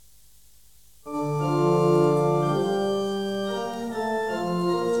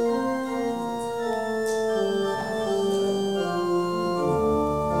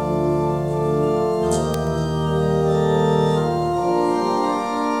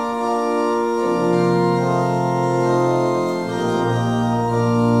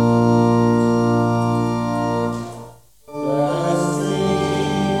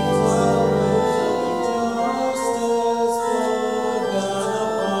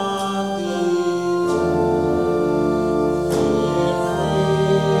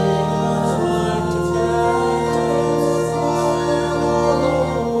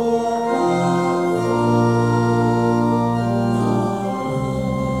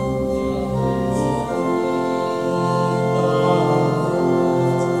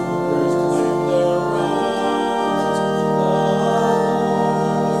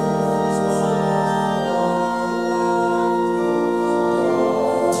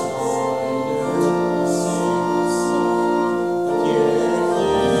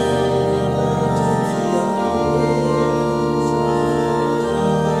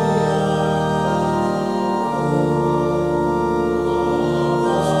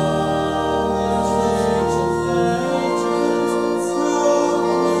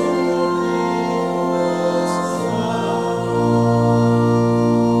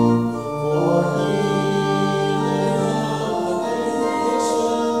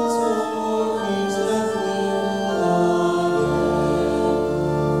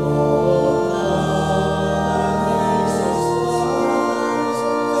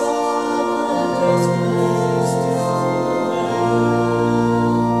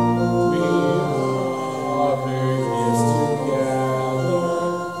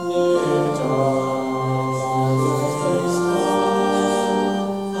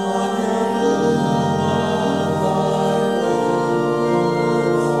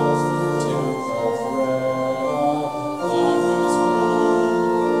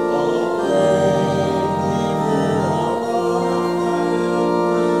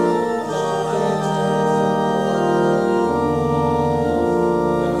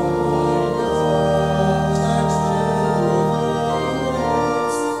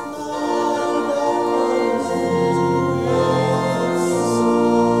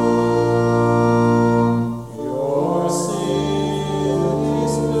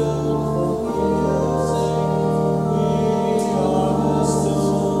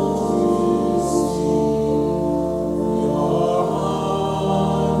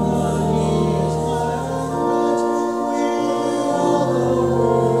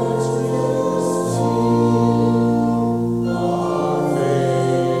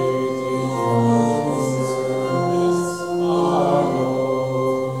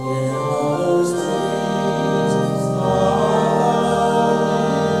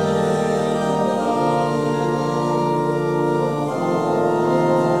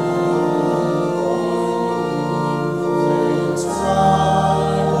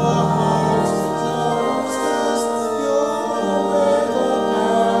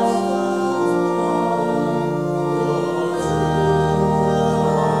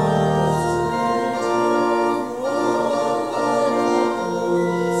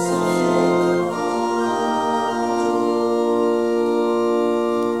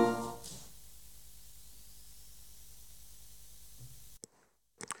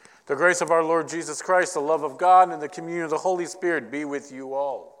The grace of our Lord Jesus Christ, the love of God, and the communion of the Holy Spirit be with you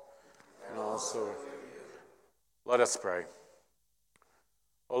all. And also, let us pray.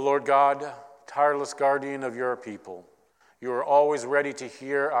 O Lord God, tireless guardian of your people, you are always ready to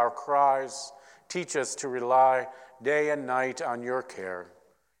hear our cries. Teach us to rely day and night on your care.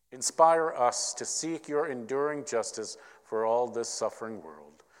 Inspire us to seek your enduring justice for all this suffering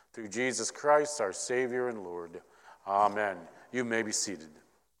world. Through Jesus Christ, our Savior and Lord. Amen. You may be seated.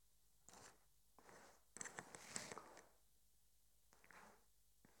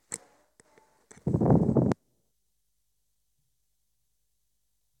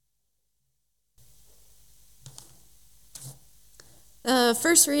 The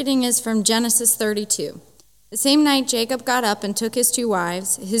first reading is from Genesis 32. The same night Jacob got up and took his 2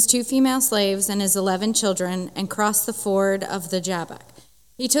 wives, his 2 female slaves, and his 11 children, and crossed the ford of the Jabbok.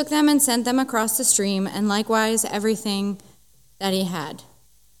 He took them and sent them across the stream, and likewise everything that he had.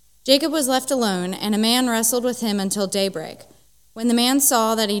 Jacob was left alone, and a man wrestled with him until daybreak. When the man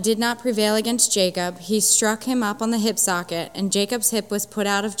saw that he did not prevail against Jacob, he struck him up on the hip socket, and Jacob's hip was put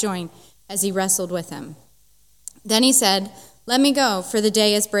out of joint as he wrestled with him. Then he said, "Let me go, for the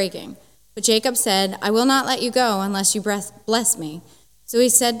day is breaking." But Jacob said, "I will not let you go unless you bless me." So he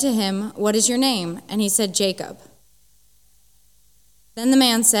said to him, "What is your name?" And he said, "Jacob." Then the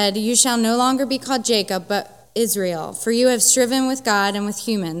man said, "You shall no longer be called Jacob, but Israel, for you have striven with God and with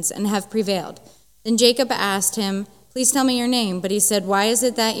humans and have prevailed." Then Jacob asked him, "Please tell me your name." But he said, "Why is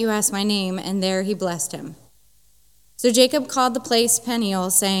it that you ask my name?" And there he blessed him. So Jacob called the place Peniel,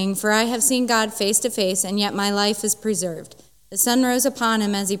 saying, "For I have seen God face to face, and yet my life is preserved." The sun rose upon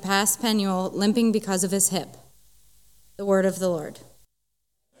him as he passed Peniel, limping because of his hip. The word of the Lord.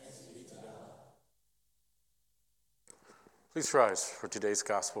 Please rise for today's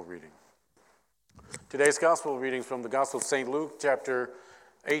gospel reading. Today's gospel reading from the Gospel of St. Luke, chapter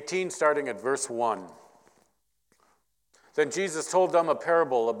 18, starting at verse 1. Then Jesus told them a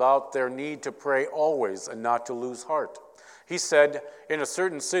parable about their need to pray always and not to lose heart. He said, "In a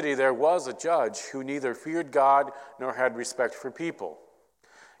certain city there was a judge who neither feared God nor had respect for people.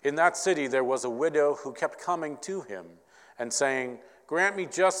 In that city there was a widow who kept coming to him and saying, 'Grant me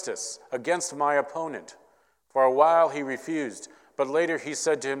justice against my opponent.' For a while he refused, but later he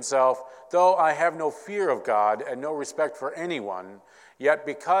said to himself, 'Though I have no fear of God and no respect for anyone, yet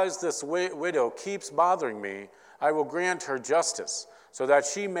because this widow keeps bothering me, I will grant her justice, so that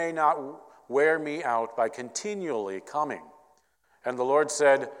she may not wear me out by continually coming.' And the Lord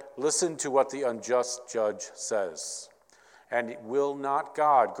said, 'Listen to what the unjust judge says. And will not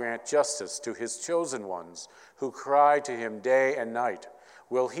God grant justice to his chosen ones who cry to him day and night?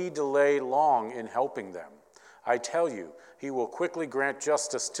 Will he delay long in helping them? I tell you, he will quickly grant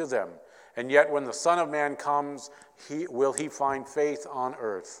justice to them. And yet when the Son of Man comes, will he find faith on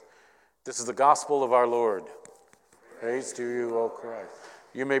earth?'" This is the gospel of our Lord. Praise to you, O Christ.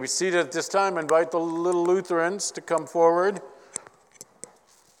 You may be seated at this time. Invite the little Lutherans to come forward.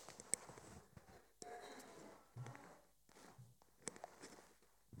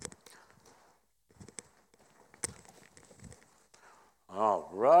 All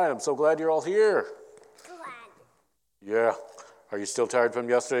right, I'm so glad you're all here. Glad. Yeah. Are you still tired from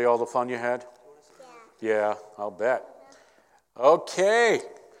yesterday, all the fun you had? Yeah, I'll bet. Okay.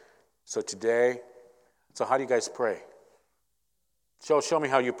 So how do you guys pray? Show me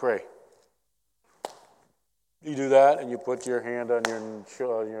how you pray. You do that, and you put your hand on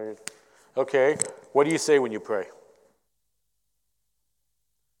your... Okay. What do you say when you pray?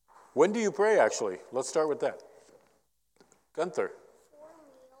 When do you pray, actually? Let's start with that. Gunther.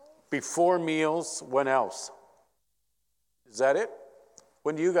 Before meals. When else? Is that it?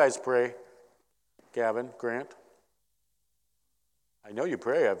 When do you guys pray? Gavin, Grant? I know you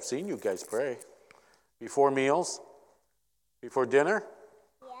pray. I've seen you guys pray. Before meals? Before dinner?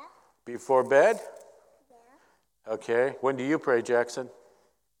 Yeah. Before bed? Yeah. Okay. When do you pray, Jackson?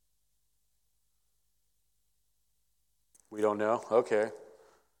 We don't know? Okay.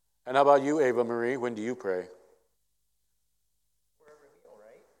 And how about you, Ava Marie? When do you pray? Before every meal,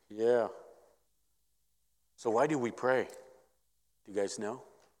 right? Yeah. So why do we pray? Do you guys know?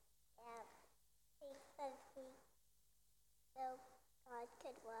 Because so God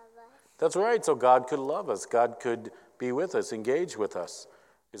could love us. That's right. So God could love us. God could be with us, engage with us.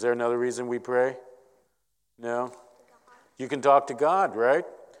 Is there another reason we pray? No? You can talk to God, right?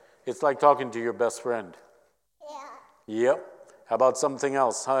 It's like talking to your best friend. Yeah. Yep. How about something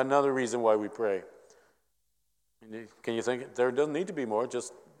else? Another reason why we pray. Can you think? There doesn't need to be more.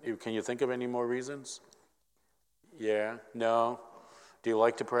 Just can you think of any more reasons? Yeah. No. Do you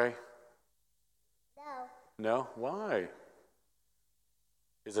like to pray? No. No. Why?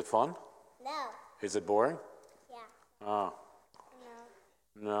 Is it fun? No. Is it boring? Yeah. Ah,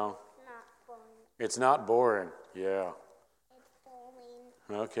 No. no. Not boring. It's not boring. Yeah. It's boring.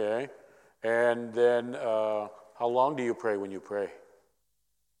 Okay. And then how long do you pray when you pray?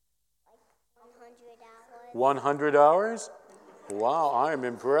 Like 100 hours. 100 hours? Wow, I am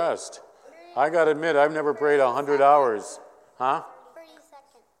impressed. I got to admit, I've never prayed 100 hours. Huh? 30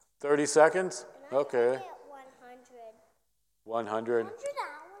 seconds. 30 seconds? And I Okay. get 100. 100. 100 hours?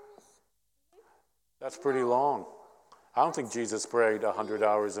 That's pretty long. I don't think Jesus prayed 100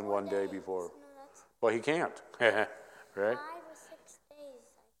 hours in one day before. No, that's Well, he can't. Right? 5 or 6 days.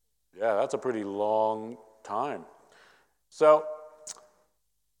 Yeah, that's a pretty long time. So,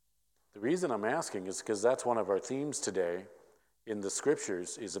 the reason I'm asking is because that's one of our themes today in the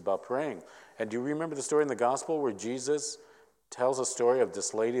scriptures is about praying. And do you remember the story in the gospel where Jesus tells a story of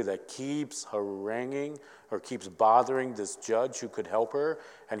this lady that keeps haranguing or keeps bothering this judge who could help her,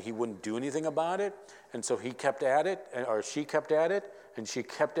 and he wouldn't do anything about it? And so he kept at it, or she kept at it, and she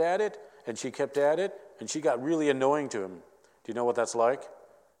kept at it, and she kept at it, and she got really annoying to him. Do you know what that's like?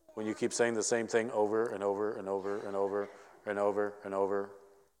 When you keep saying the same thing over and over and over and over and over and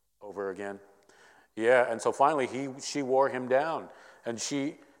over again. Yeah, and so finally she wore him down, and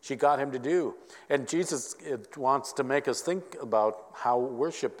she got him to do. And Jesus wants to make us think about how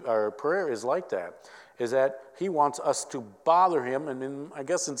worship or prayer is like that, is that he wants us to bother him and I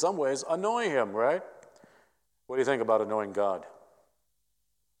guess in some ways annoy him, right? What do you think about annoying God?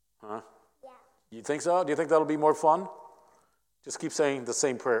 Huh? Yeah. You think so? Do you think that'll be more fun? Just keep saying the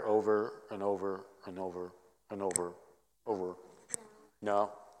same prayer over and over and over and over.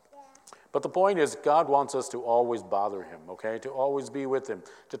 No? Yeah. But the point is, God wants us to always bother him, okay? To always be with him,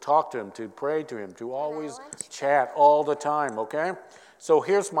 to talk to him, to pray to him, to always chat all the time, okay? So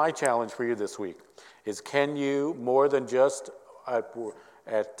here's my challenge for you this week, is can you, more than just at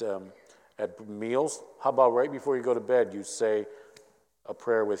meals, how about right before you go to bed, you say a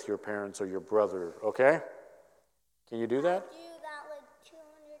prayer with your parents or your brother, okay? Can you do that? Do that like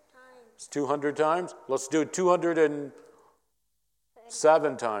 200 times. It's 200 times? Let's do it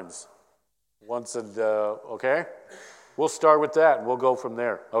 207 times. Once and, okay? We'll start with that and we'll go from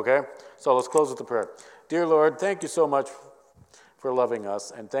there, okay? So let's close with the prayer. Dear Lord, thank you so much for loving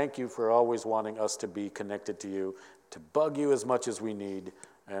us, and thank you for always wanting us to be connected to you, to bug you as much as we need,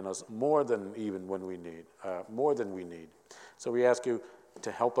 and us more than even when we need, more than we need. So we ask you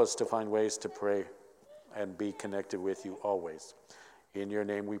to help us to find ways to pray and be connected with you always. In your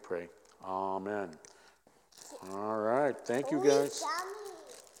name we pray. Amen. All right. Thank you, guys.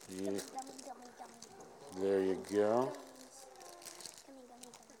 Yummy. Yeah, Yummy, yummy, yummy. there you go. Yummy, yummy.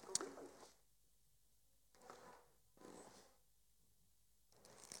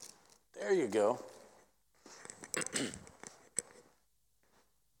 There you go.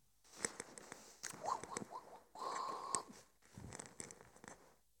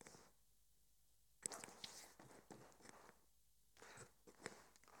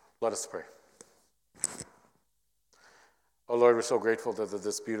 Let us pray. Oh Lord, we're so grateful that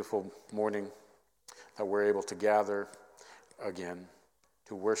this beautiful morning that we're able to gather again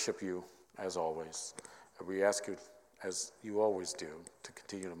to worship you as always. And we ask you, as you always do, to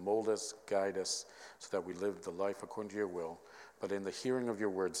continue to mold us, guide us, so that we live the life according to your will. But in the hearing of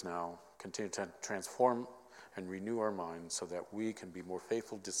your words now, continue to transform and renew our minds so that we can be more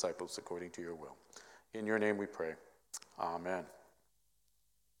faithful disciples according to your will. In your name we pray. Amen.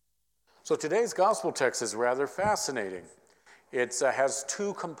 So today's gospel text is rather fascinating. It has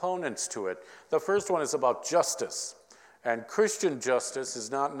two components to it. The first one is about justice. And Christian justice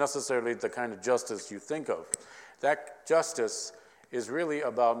is not necessarily the kind of justice you think of. That justice is really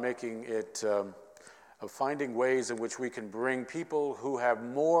about making it, finding ways in which we can bring people who have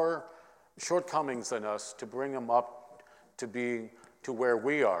more shortcomings than us, to bring them up to being to where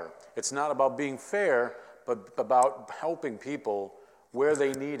we are. It's not about being fair, but about helping people where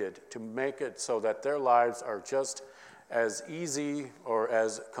they need it, to make it so that their lives are just as easy or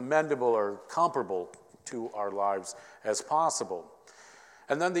as commendable or comparable to our lives as possible.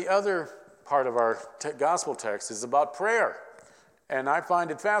 And then the other part of our gospel text is about prayer. And I find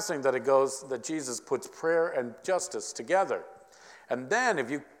it fascinating that Jesus puts prayer and justice together. And then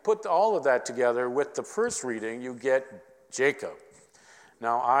if you put all of that together with the first reading, you get Jacob.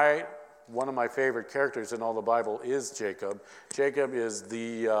 Now, one of my favorite characters in all the Bible is Jacob. Jacob is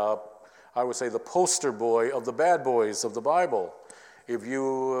I would say, the poster boy of the bad boys of the Bible. If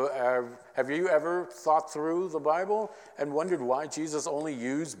you have you ever thought through the Bible and wondered why Jesus only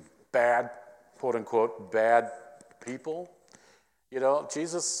used bad, quote unquote, bad people? You know,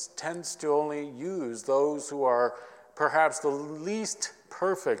 Jesus tends to only use those who are perhaps the least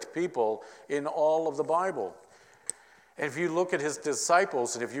perfect people in all of the Bible. And if you look at his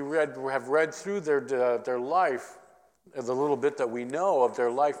disciples, and if you have read through their life, the little bit that we know of their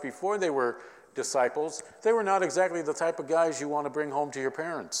life before they were disciples, they were not exactly the type of guys you want to bring home to your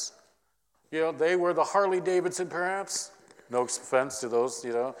parents. They were the Harley Davidson, perhaps. No offense to those,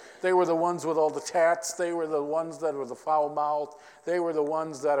 They were the ones with all the tats. They were the ones that were the foul mouth. They were the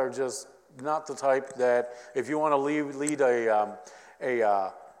ones that are just not the type that if you want to lead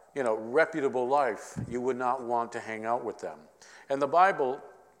a reputable life, you would not want to hang out with them. And the Bible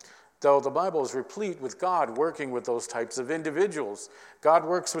is replete with God working with those types of individuals. God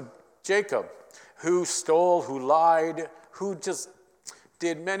works with Jacob, who stole, who lied, who just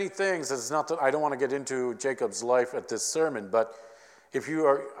did many things. It's not that I don't want to get into Jacob's life at this sermon, but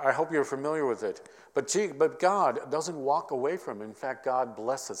I hope you're familiar with it. But God doesn't walk away from him. In fact, God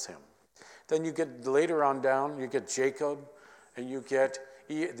blesses him. Then you get later on down, you get Jacob, and you get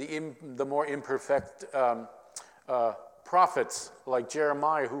the more imperfect prophets like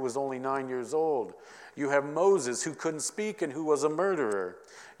Jeremiah, who was only 9 years old. You have Moses, who couldn't speak and who was a murderer.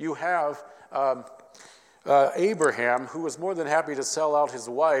 You have Abraham, who was more than happy to sell out his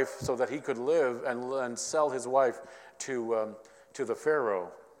wife so that he could live and sell his wife to the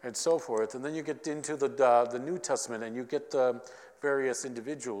Pharaoh and so forth. And then you get into the New Testament, and you get the various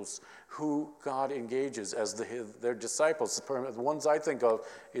individuals who God engages as their disciples. The ones I think of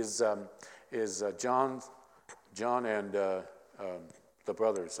is John and the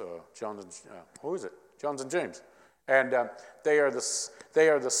brothers, John and James. And they are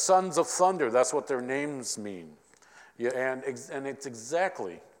the sons of thunder. That's what their names mean. Yeah, and it's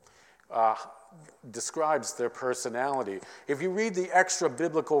exactly describes their personality. If you read the extra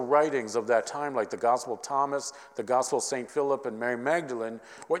biblical writings of that time, like the Gospel of Thomas, the Gospel of St. Philip, and Mary Magdalene,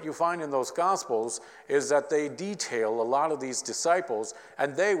 what you find in those Gospels is that they detail a lot of these disciples,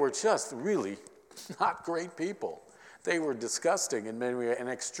 and they were just really not great people. They were disgusting in many ways and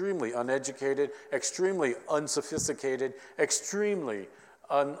extremely uneducated, extremely unsophisticated, extremely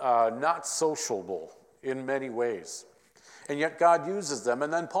not sociable in many ways. And yet God uses them.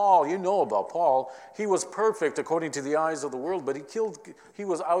 And then Paul, you know about Paul, he was perfect according to the eyes of the world, but he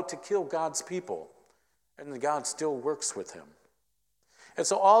was out to kill God's people. And God still works with him. And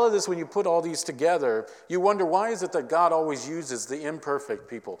so all of this, when you put all these together, you wonder, why is it that God always uses the imperfect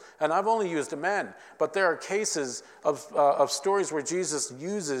people? And I've only used men, but there are cases of stories where Jesus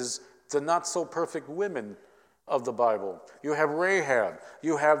uses the not-so-perfect women of the Bible. You have Rahab,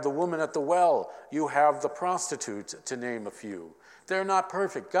 you have the woman at the well, you have the prostitute, to name a few. They're not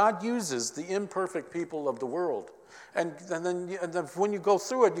perfect. God uses the imperfect people of the world. And then when you go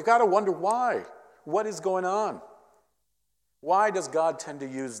through it, you got to wonder why. What is going on? Why does God tend to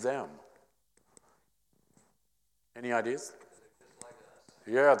use them? Any ideas?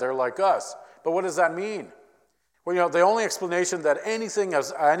 Yeah, they're like us. But what does that mean? Well, the only explanation that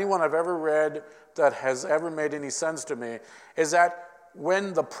anyone I've ever read that has ever made any sense to me is that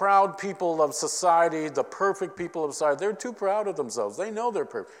when the proud people of society, the perfect people of society, they're too proud of themselves. They know they're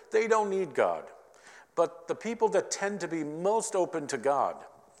perfect. They don't need God. But the people that tend to be most open to God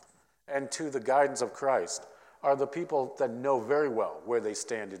and to the guidance of Christ are the people that know very well where they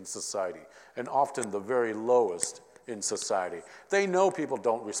stand in society, and often the very lowest in society. They know people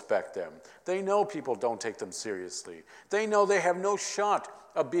don't respect them. They know people don't take them seriously. They know they have no shot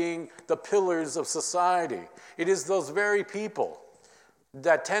of being the pillars of society. It is those very people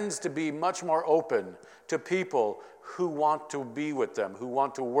that tends to be much more open to people who want to be with them, who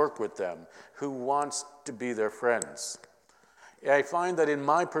want to work with them, who wants to be their friends. I find that in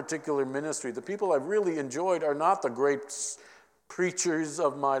my particular ministry, the people I've really enjoyed are not the great preachers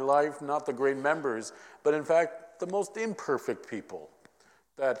of my life, not the great members, but in fact, the most imperfect people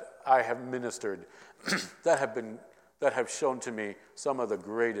that I have ministered that have shown to me some of the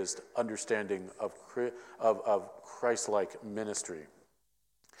greatest understanding of Christ-like ministry.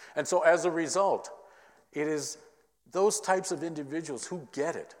 And so as a result, it is those types of individuals who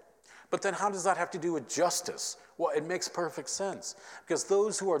get it. But then how does that have to do with justice? Well, it makes perfect sense. Because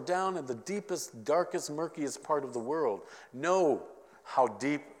those who are down in the deepest, darkest, murkiest part of the world know how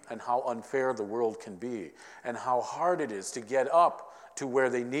deep and how unfair the world can be, and how hard it is to get up to where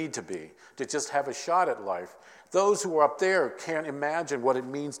they need to be, to just have a shot at life. Those who are up there can't imagine what it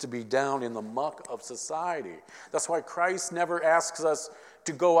means to be down in the muck of society. That's why Christ never asks us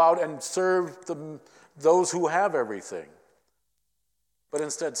to go out and serve those who have everything, but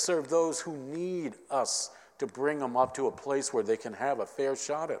instead serve those who need us to bring them up to a place where they can have a fair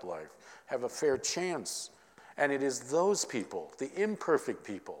shot at life, have a fair chance. And it is those people, the imperfect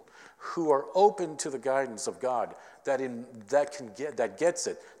people, who are open to the guidance of God, that gets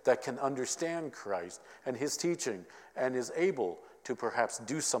it, that can understand Christ and his teaching, and is able to perhaps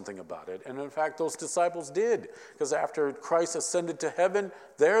do something about it. And in fact, those disciples did, because after Christ ascended to heaven,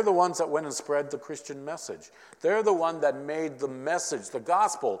 they're the ones that went and spread the Christian message. They're the one that made the message, the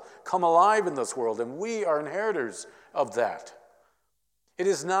gospel, come alive in this world, and we are inheritors of that. It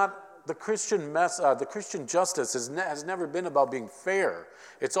is not the Christian the Christian justice has never been about being fair.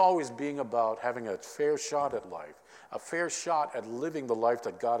 It's always being about having a fair shot at life, a fair shot at living the life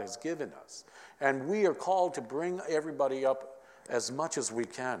that God has given us. And we are called to bring everybody up as much as we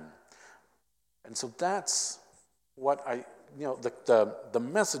can. And so that's what the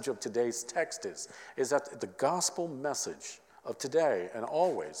message of today's text is that the gospel message of today and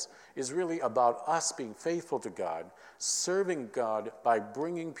always is really about us being faithful to God, serving God by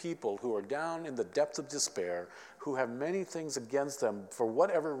bringing people who are down in the depths of despair, who have many things against them for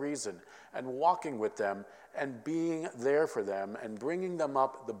whatever reason, and walking with them and being there for them and bringing them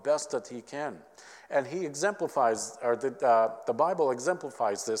up the best that he can. And he exemplifies, or the Bible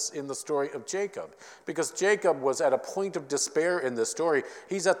exemplifies this in the story of Jacob, because Jacob was at a point of despair in this story.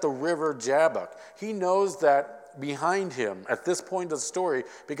 He's at the river Jabbok. He knows that behind him at this point of the story,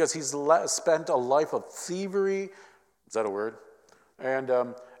 because he's spent a life of thievery, is that a word? And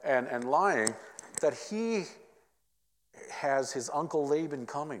lying, that he has his uncle Laban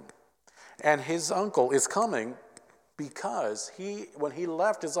coming. And his uncle is coming because when he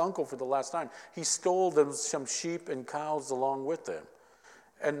left his uncle for the last time, he stole some sheep and cows along with him.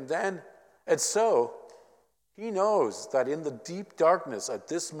 And so he knows that in the deep darkness at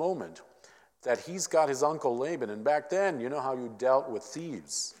this moment, that he's got his uncle Laban. And back then, you know how you dealt with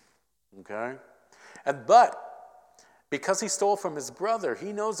thieves, okay? But because he stole from his brother,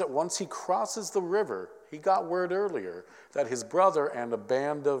 he knows that once he crosses the river, he got word earlier that his brother and a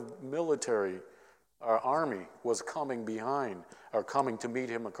band of military army was coming behind, or coming to meet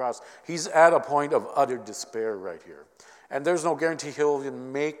him across. He's at a point of utter despair right here. And there's no guarantee he'll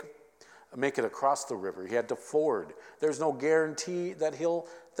even make it across the river. He had to ford. There's no guarantee that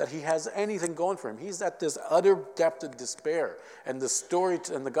he has anything going for him. He's at this utter depth of despair. And the story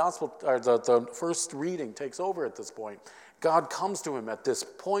and the gospel, or the first reading takes over at this point. God comes to him at this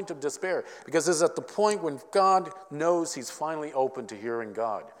point of despair, because it's at the point when God knows he's finally open to hearing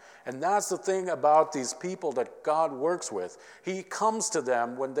God. And that's the thing about these people that God works with. He comes to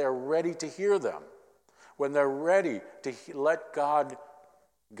them when they're ready to hear them, when they're ready to let God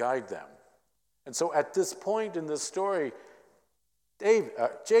guide them. And so at this point in this story,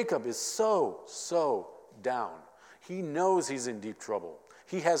 Jacob is so down. He knows he's in deep trouble.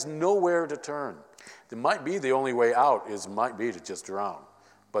 He has nowhere to turn. It might be the only way out might be to just drown,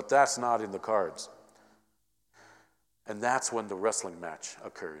 but that's not in the cards. And that's when the wrestling match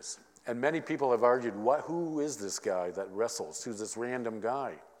occurs. And many people have argued, who is this guy that wrestles? Who's this random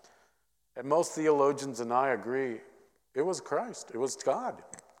guy? And most theologians and I agree, it was Christ. It was God.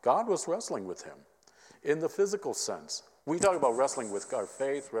 God was wrestling with him in the physical sense. We talk about wrestling with our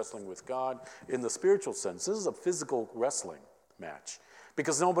faith, wrestling with God. In the spiritual sense, this is a physical wrestling match,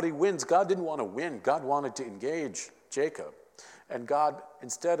 because nobody wins. God didn't want to win. God wanted to engage Jacob. And God,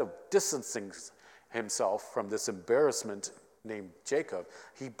 instead of distancing himself from this embarrassment named Jacob,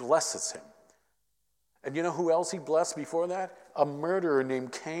 he blesses him. And you know who else he blessed before that? A murderer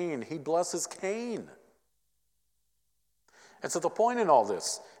named Cain. He blesses Cain. And so the point in all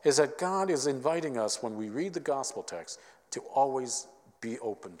this is that God is inviting us, when we read the gospel text, to always be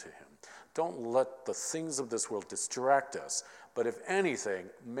open to him. Don't let the things of this world distract us, but if anything,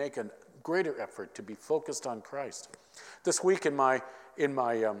 make a greater effort to be focused on Christ. This week in my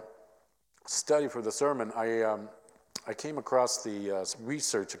study for the sermon, I came across the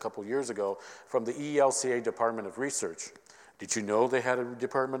research a couple years ago from the ELCA Department of Research. Did you know they had a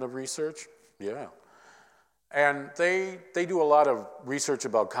Department of Research? Yeah. And they do a lot of research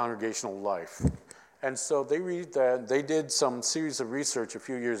about congregational life. And so they did some series of research a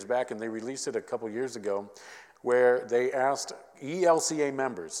few years back, and they released it a couple years ago, where they asked ELCA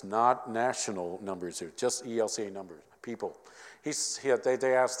members, not national numbers here, just ELCA numbers, people. They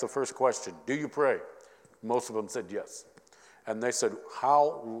asked the first question, do you pray? Most of them said yes. And they said,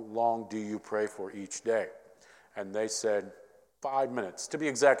 how long do you pray for each day? And they said 5 minutes. To be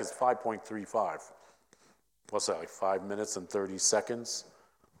exact, it's 5.35. What's that, like 5 minutes and 30 seconds?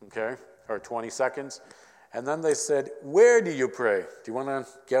 Okay, or 20 seconds. And then they said, where do you pray? Do you want to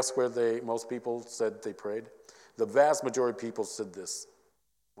guess where most people said they prayed? The vast majority of people said this.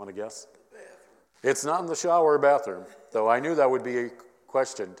 Want to guess? It's not in the shower or bathroom, though I knew that would be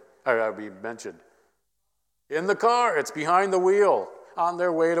questioned, or that would be mentioned. In the car, it's behind the wheel, on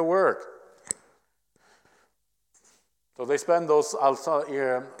their way to work. So they spend those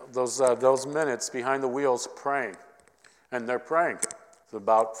minutes behind the wheels praying. And they're praying. It's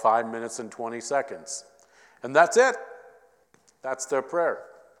about 5 minutes and 20 seconds. And that's it. That's their prayer.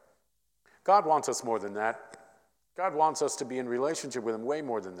 God wants us more than that. God wants us to be in relationship with him way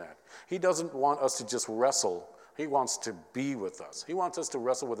more than that. He doesn't want us to just wrestle. He wants to be with us. He wants us to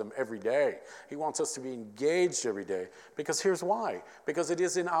wrestle with him every day. He wants us to be engaged every day. Because here's why. Because it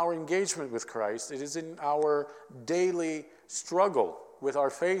is in our engagement with Christ, it is in our daily struggle with our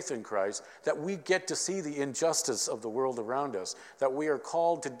faith in Christ that we get to see the injustice of the world around us, that we are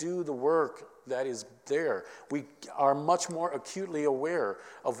called to do the work that is there. We are much more acutely aware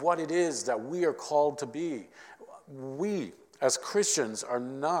of what it is that we are called to be. We, as Christians, are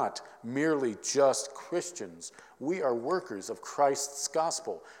not merely just Christians. We are workers of Christ's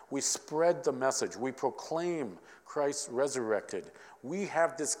gospel. We spread the message. We proclaim Christ resurrected. We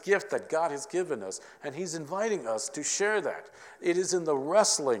have this gift that God has given us, and he's inviting us to share that. It is in the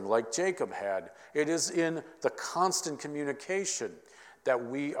wrestling like Jacob had. It is in the constant communication that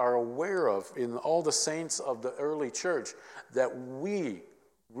we are aware of in all the saints of the early church, that we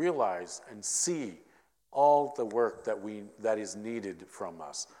realize and see all the work that is needed from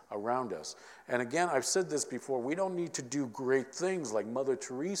us, around us. And again, I've said this before, we don't need to do great things like Mother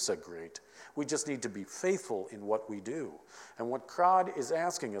Teresa great. We just need to be faithful in what we do. And what God is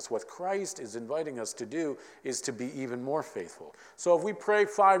asking us, what Christ is inviting us to do, is to be even more faithful. So if we pray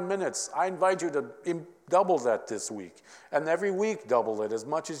 5 minutes, I invite you to double that this week. And every week, double it as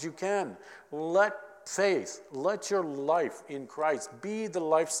much as you can. Let faith, let your life in Christ be the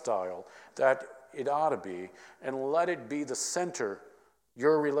lifestyle that it ought to be, and let it be the center,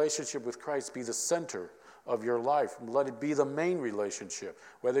 your relationship with Christ be the center of your life. Let it be the main relationship,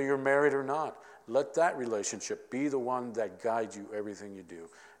 whether you're married or not. Let that relationship be the one that guides you everything you do,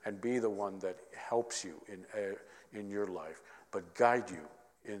 and be the one that helps you in your life, but guide you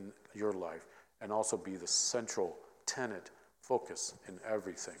in your life, and also be the central tenet, focus in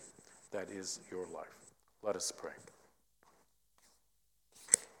everything that is your life. Let us pray.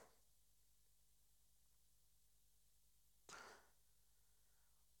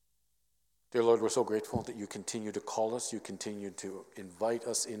 Dear Lord, we're so grateful that you continue to call us, you continue to invite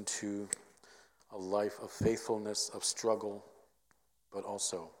us into a life of faithfulness, of struggle, but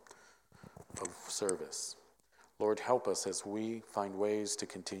also of service. Lord, help us as we find ways to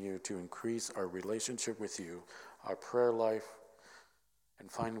continue to increase our relationship with you, our prayer life,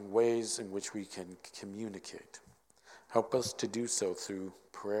 and find ways in which we can communicate. Help us to do so through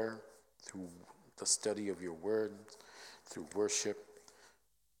prayer, through the study of your word, through worship,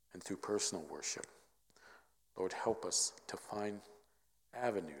 and through personal worship. Lord, help us to find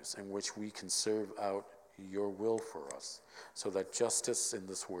avenues in which we can serve out your will for us, so that justice in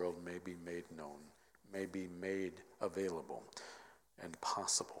this world may be made known, may be made available and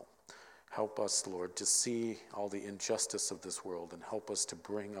possible. Help us, Lord, to see all the injustice of this world, and help us to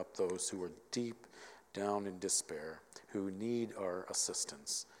bring up those who are deep down in despair, who need our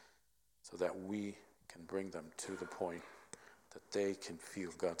assistance, so that we can bring them to the point that they can feel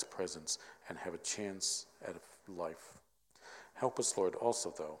God's presence and have a chance at life. Help us, Lord,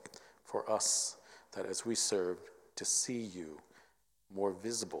 also, though, for us, that as we serve, to see you more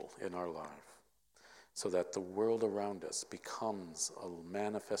visible in our life, so that the world around us becomes a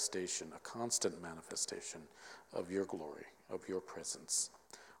manifestation, a constant manifestation of your glory, of your presence.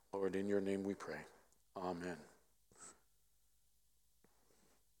 Lord, in your name we pray. Amen.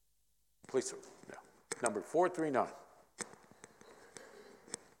 Please, number 439.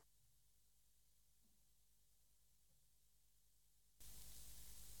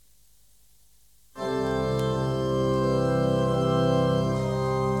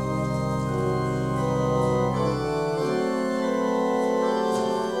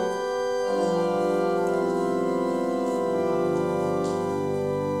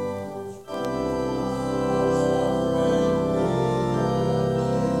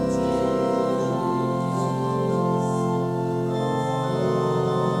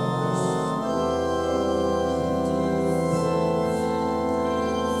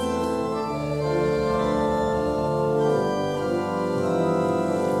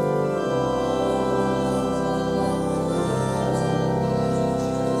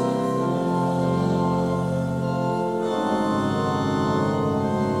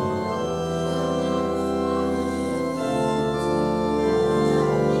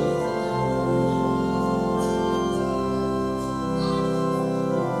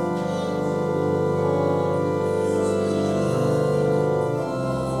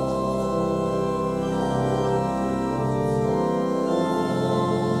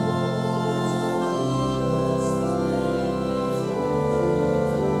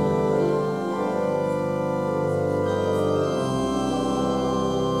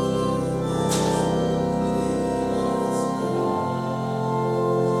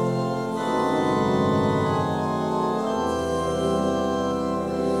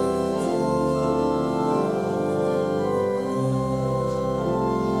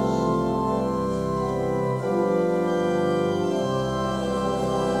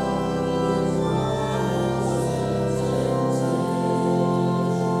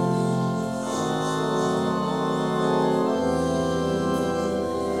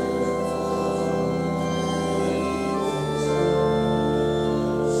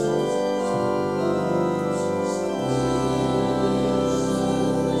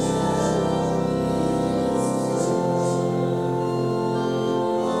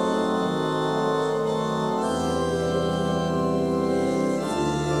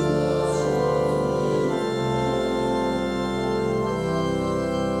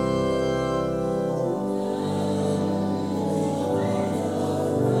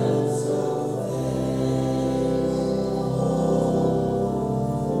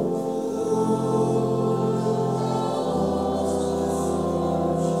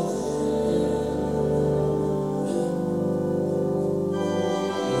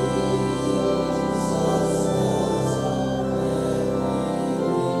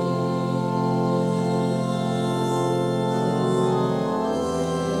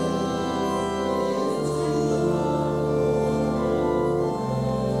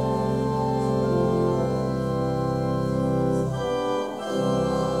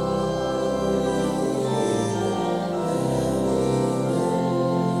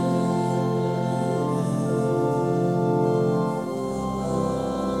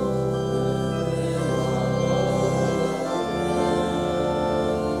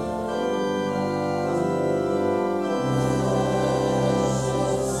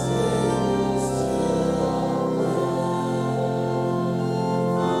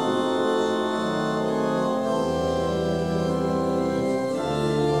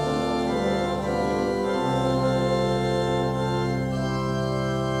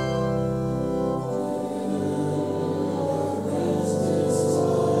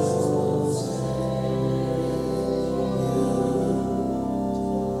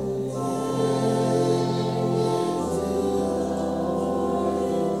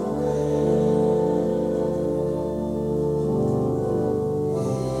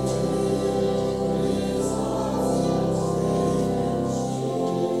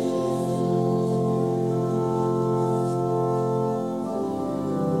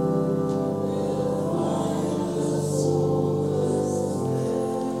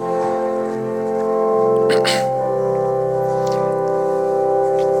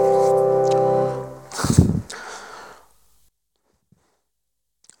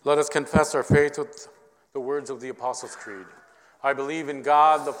 Let us confess our faith with the words of the Apostles' Creed. I believe in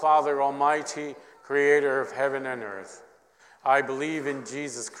God, the Father Almighty, creator of heaven and earth. I believe in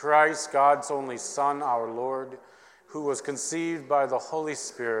Jesus Christ, God's only Son, our Lord, who was conceived by the Holy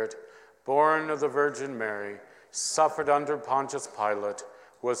Spirit, born of the Virgin Mary, suffered under Pontius Pilate,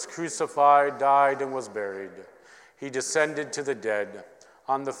 was crucified, died, and was buried. He descended to the dead.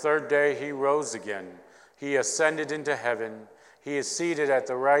 On the third day he rose again. He ascended into heaven. He is seated at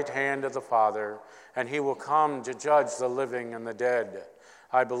the right hand of the Father, and he will come to judge the living and the dead.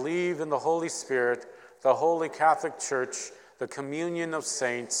 I believe in the Holy Spirit, the Holy Catholic Church, the communion of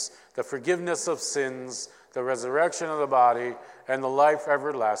saints, the forgiveness of sins, the resurrection of the body, and the life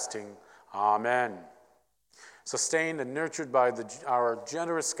everlasting. Amen. Sustained and nurtured by our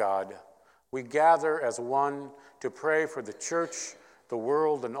generous God, we gather as one to pray for the church, the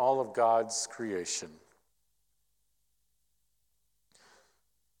world, and all of God's creation.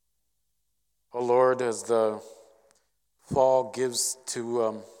 O Lord, as the fall gives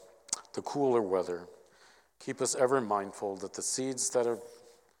to the cooler weather, keep us ever mindful that the seeds that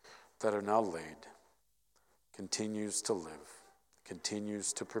are now laid continues to live,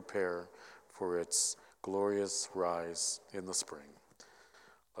 continues to prepare for its glorious rise in the spring.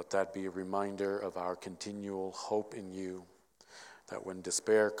 Let that be a reminder of our continual hope in you, that when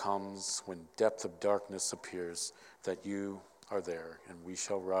despair comes, when depth of darkness appears, that you are there and we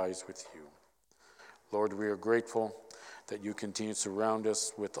shall rise with you. Lord, we are grateful that you continue to surround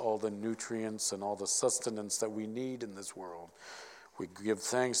us with all the nutrients and all the sustenance that we need in this world. We give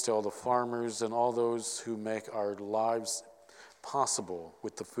thanks to all the farmers and all those who make our lives possible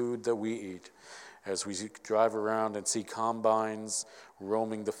with the food that we eat. As we drive around and see combines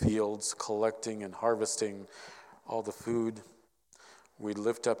roaming the fields, collecting and harvesting all the food, we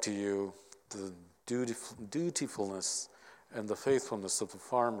lift up to you the dutifulness and the faithfulness of the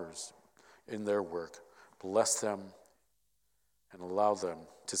farmers in their work. Bless them and allow them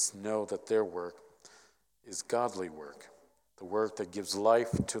to know that their work is godly work, the work that gives life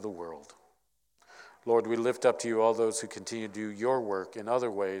to the world. Lord, we lift up to you all those who continue to do your work in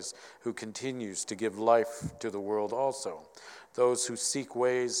other ways, who continues to give life to the world also. Those who seek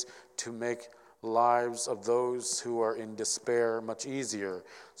ways to make lives of those who are in despair much easier.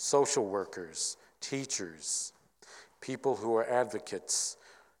 Social workers, teachers, people who are advocates,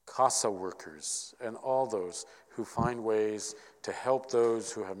 CASA workers, and all those who find ways to help those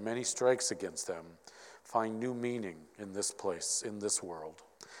who have many strikes against them find new meaning in this place, in this world.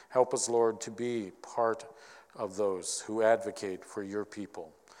 Help us, Lord, to be part of those who advocate for your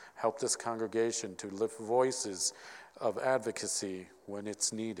people. Help this congregation to lift voices of advocacy when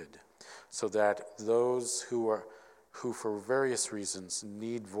it's needed, so that those who for various reasons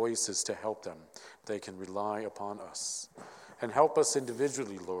need voices to help them, they can rely upon us. And help us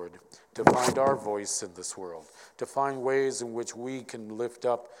individually, Lord, to find our voice in this world, to find ways in which we can lift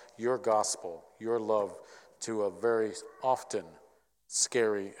up your gospel, your love, to a very often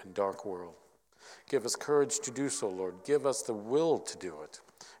scary and dark world. Give us courage to do so, Lord. Give us the will to do it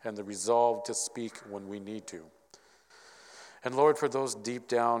and the resolve to speak when we need to. And Lord, for those deep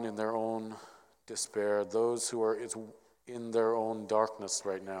down in their own despair, those who are in their own darkness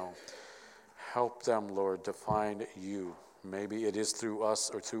right now, help them, Lord, to find you. Maybe it is through us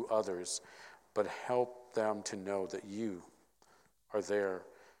or through others, but help them to know that you are there,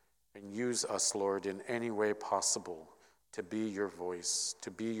 and use us, Lord, in any way possible to be your voice, to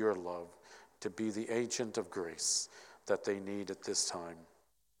be your love, to be the agent of grace that they need at this time.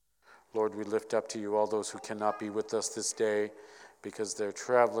 Lord, we lift up to you all those who cannot be with us this day because they're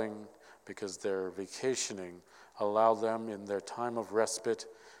traveling, because they're vacationing. Allow them in their time of respite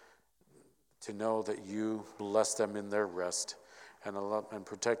to know that you bless them in their rest, and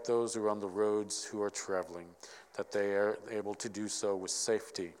protect those who are on the roads who are traveling, that they are able to do so with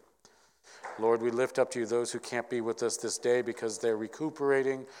safety. Lord, we lift up to you those who can't be with us this day because they're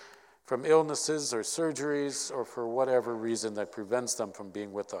recuperating from illnesses or surgeries or for whatever reason that prevents them from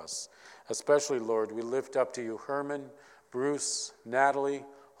being with us. Especially, Lord, we lift up to you Herman, Bruce, Natalie,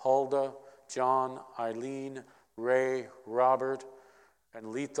 Hulda, John, Eileen, Ray, Robert,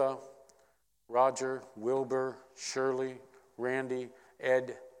 and Letha, Roger, Wilbur, Shirley, Randy,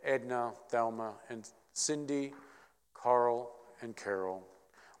 Ed, Edna, Thelma, and Cindy, Carl, and Carol.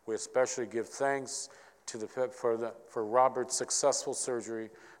 We especially give thanks for Robert's successful surgery,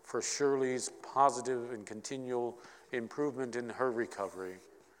 for Shirley's positive and continual improvement in her recovery.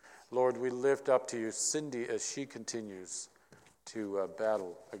 Lord, we lift up to you Cindy as she continues to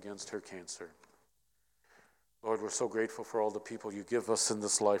battle against her cancer. Lord, we're so grateful for all the people you give us in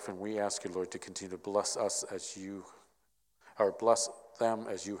this life, and we ask you, Lord, to continue to bless us as you, or bless them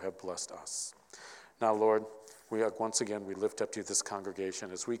as you have blessed us. Now, Lord, we lift up to this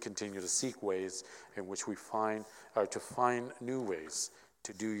congregation as we continue to seek ways in which we find new ways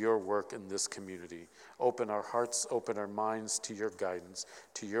to do your work in this community. Open our hearts, open our minds to your guidance,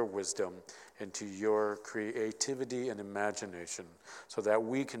 to your wisdom, and to your creativity and imagination, so that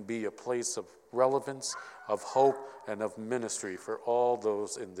we can be a place of relevance, of hope, and of ministry for all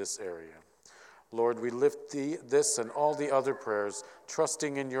those in this area. Lord, we lift this and all the other prayers,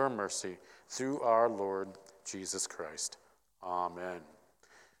 trusting in your mercy through our Lord Jesus Christ. Amen.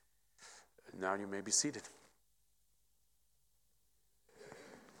 Now you may be seated.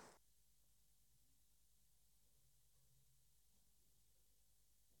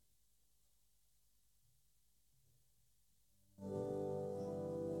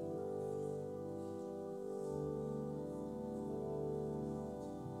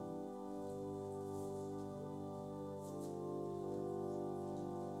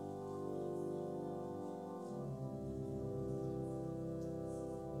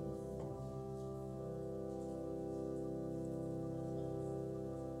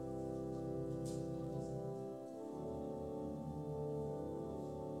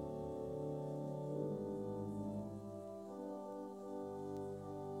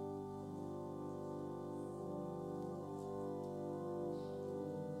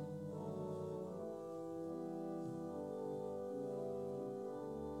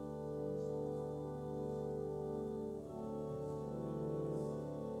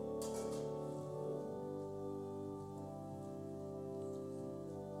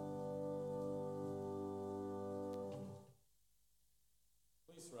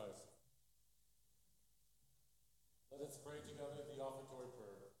 Please rise. Let us pray together the offertory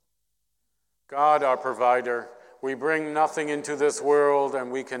prayer. God, our provider, we bring nothing into this world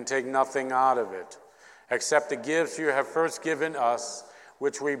and we can take nothing out of it, except the gifts you have first given us,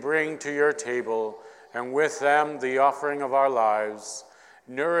 which we bring to your table, and with them the offering of our lives.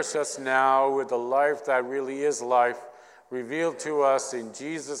 Nourish us now with the life that really is life, revealed to us in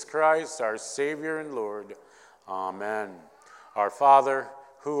Jesus Christ, our Savior and Lord. Amen. Our Father,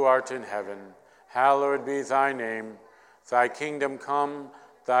 who art in heaven, hallowed be thy name. Thy kingdom come,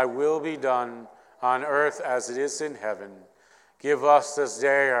 thy will be done, on earth as it is in heaven. Give us this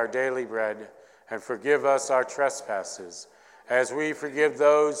day our daily bread, and forgive us our trespasses, as we forgive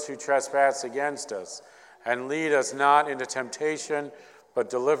those who trespass against us. And lead us not into temptation, but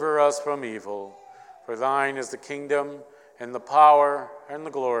deliver us from evil. For thine is the kingdom, and the power, and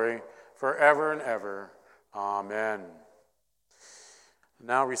the glory, forever and ever. Amen.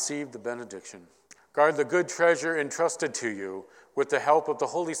 Now receive the benediction. Guard the good treasure entrusted to you with the help of the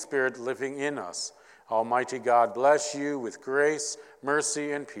Holy Spirit living in us. Almighty God bless you with grace,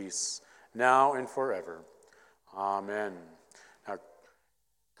 mercy, and peace, now and forever. Amen. Now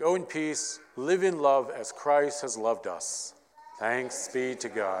go in peace, live in love as Christ has loved us. Thanks be to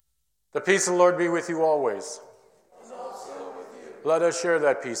God. The peace of the Lord be with you always. And also with you. Let us share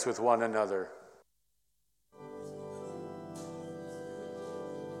that peace with one another.